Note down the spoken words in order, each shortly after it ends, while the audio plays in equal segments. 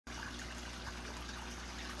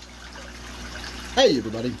Hey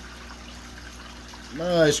everybody,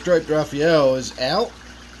 my striped Raphael is out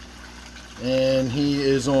and he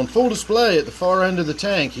is on full display at the far end of the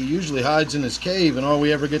tank. He usually hides in his cave and all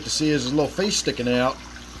we ever get to see is his little face sticking out.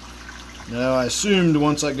 Now I assumed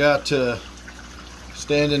once I got to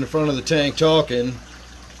stand in front of the tank talking,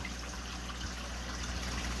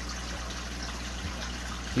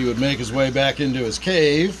 he would make his way back into his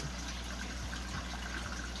cave.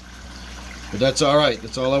 But that's alright.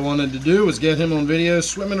 That's all I wanted to do was get him on video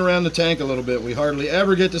swimming around the tank a little bit. We hardly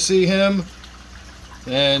ever get to see him,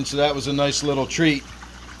 and so that was a nice little treat.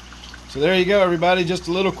 So there you go, everybody. Just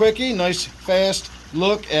a little quickie, nice fast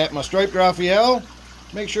look at my striped Raphael.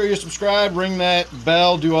 Make sure you subscribe, ring that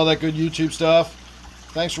bell, do all that good YouTube stuff.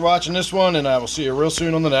 Thanks for watching this one, and I will see you real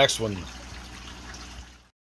soon on the next one.